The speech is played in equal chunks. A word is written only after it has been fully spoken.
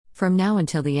From now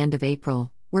until the end of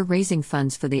April, we're raising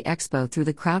funds for the expo through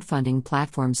the crowdfunding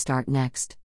platform Start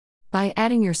Next. By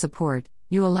adding your support,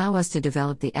 you allow us to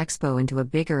develop the expo into a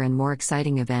bigger and more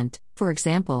exciting event, for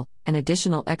example, an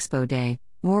additional expo day,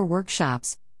 more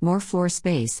workshops, more floor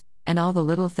space, and all the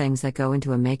little things that go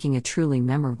into making a truly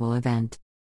memorable event.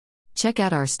 Check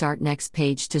out our Start Next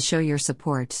page to show your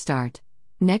support.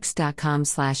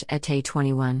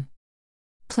 startnext.com/ete21.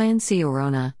 Plan C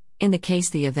Orona, in the case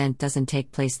the event doesn't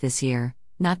take place this year,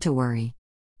 not to worry.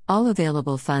 All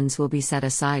available funds will be set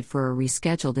aside for a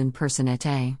rescheduled in-person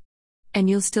ETE. And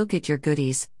you'll still get your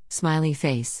goodies, smiley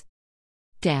face.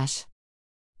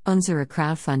 Unsere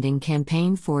crowdfunding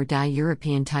campaign for die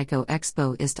European Tycho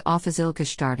Expo ist offiziell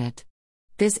gestartet.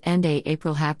 Bis Ende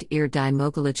April habt ihr die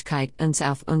Möglichkeit uns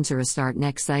auf unserer Start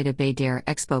Next Seite bei der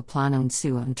Expo Planung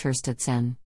zu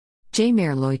unterstützen. Je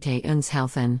mehr Leute uns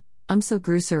helfen, umso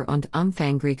größer und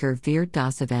umfangreicher wird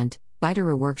das Event,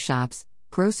 weitere Workshops,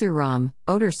 grosser Raum,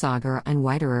 oder sogar ein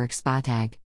weiterer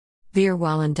Expatag. Wir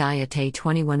wollen die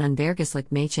ETE21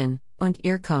 unvergesslich machen, und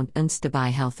ihr könnt uns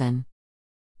dabei helfen.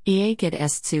 Ihr geht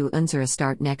es zu unserer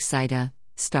Start Next Seite,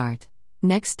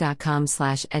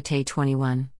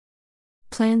 startnext.com/ete21.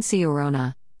 Plan C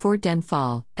Orona, für den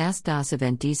Fall, dass das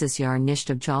Event dieses Jahr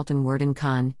nicht abgehalten werden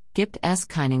kann, gibt es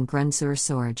keinen Grund zur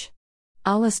Sorge.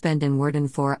 Alle Spenden werden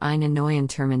für einen neuen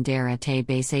Termin der ETE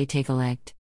beiseite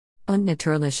gelegt. Und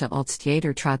natürlich als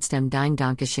jeder trotzdem dein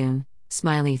Dankeschön,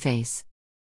 smiley face.